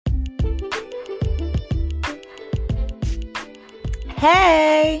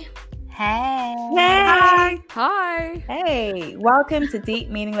Hey! Hey! Hi! Hi! Hey! Welcome to Deep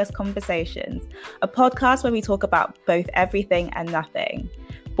Meaningless Conversations, a podcast where we talk about both everything and nothing.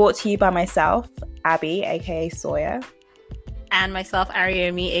 Brought to you by myself, Abby, aka Sawyer. And myself,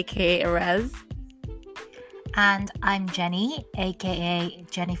 Ariomi, aka Erez. And I'm Jenny, aka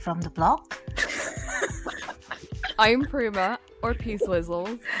Jenny from the block. I'm Prima, or Peace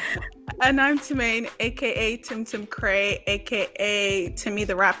Whizzles. And I'm Timaine, aka Tim Tim Cray, aka Timmy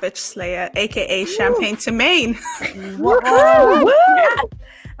the Rat Bitch Slayer, aka Champagne Timaine.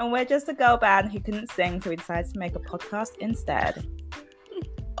 And we're just a girl band who couldn't sing, so we decided to make a podcast instead.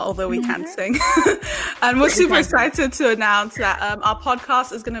 Although we can sing. And we're super excited to announce that our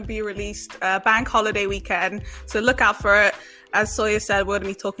podcast is going to be released bank holiday weekend. So look out for it. As Sawyer said, we're going to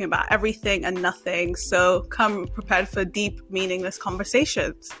be talking about everything and nothing. So come prepared for deep, meaningless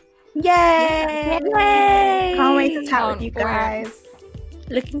conversations. Yay! Yay! Can't wait to chat with you guys.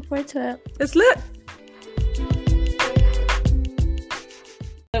 Looking forward to it. It's lit.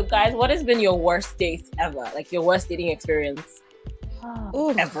 So guys, what has been your worst date ever? Like your worst dating experience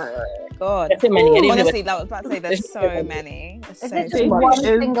ever? God. There's so many. Honestly, that was about to say there's so many. Is it just one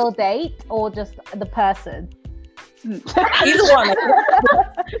single date or just the person? Either one.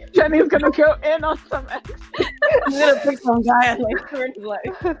 Jenny's gonna go in on some ex. I'm gonna pick some guy and like turn his life.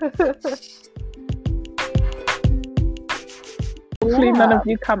 Hopefully none of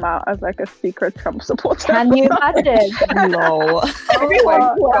you come out as like a secret Trump supporter. Can you imagine? No.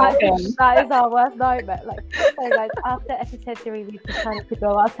 That is our worst nightmare. Like, so guys, after episode 3, we decided to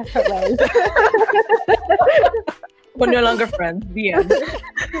go our separate ways. We're no longer friends. The end.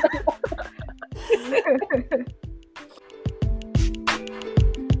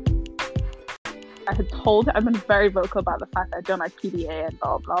 I've been very vocal about the fact that I don't like PDA and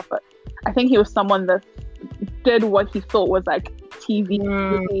blah blah, but I think he was someone that did what he thought was like TV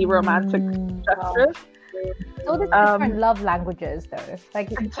romantic gestures. All the different love languages though.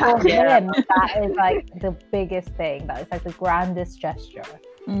 Like Exactly. for him, that is like the biggest thing. That is like the grandest gesture.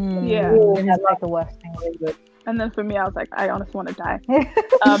 Yeah. And that's like the worst thing. And then for me, I was like, I honestly want to die.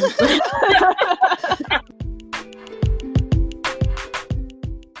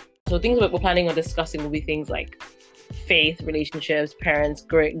 So things that we're planning on discussing will be things like faith, relationships, parents,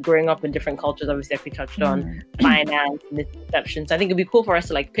 growing up in different cultures, obviously like we touched on, finance, misconceptions. I think it'd be cool for us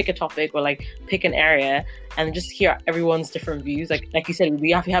to like pick a topic or like pick an area and just hear everyone's different views. Like you said,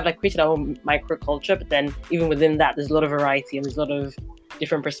 we have like created our own microculture, but then even within that, there's a lot of variety and there's a lot of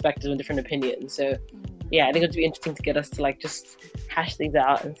different perspectives and different opinions. So yeah, I think it'd be interesting to get us to like just hash things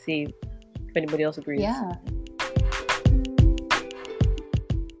out and see if anybody else agrees. Yeah.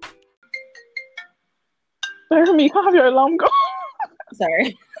 You can't have your alarm go.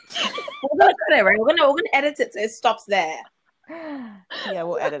 Sorry. We're gonna cut it, right? We're gonna edit it so it stops there. Yeah,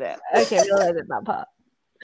 we'll edit it. Okay, we'll edit that part.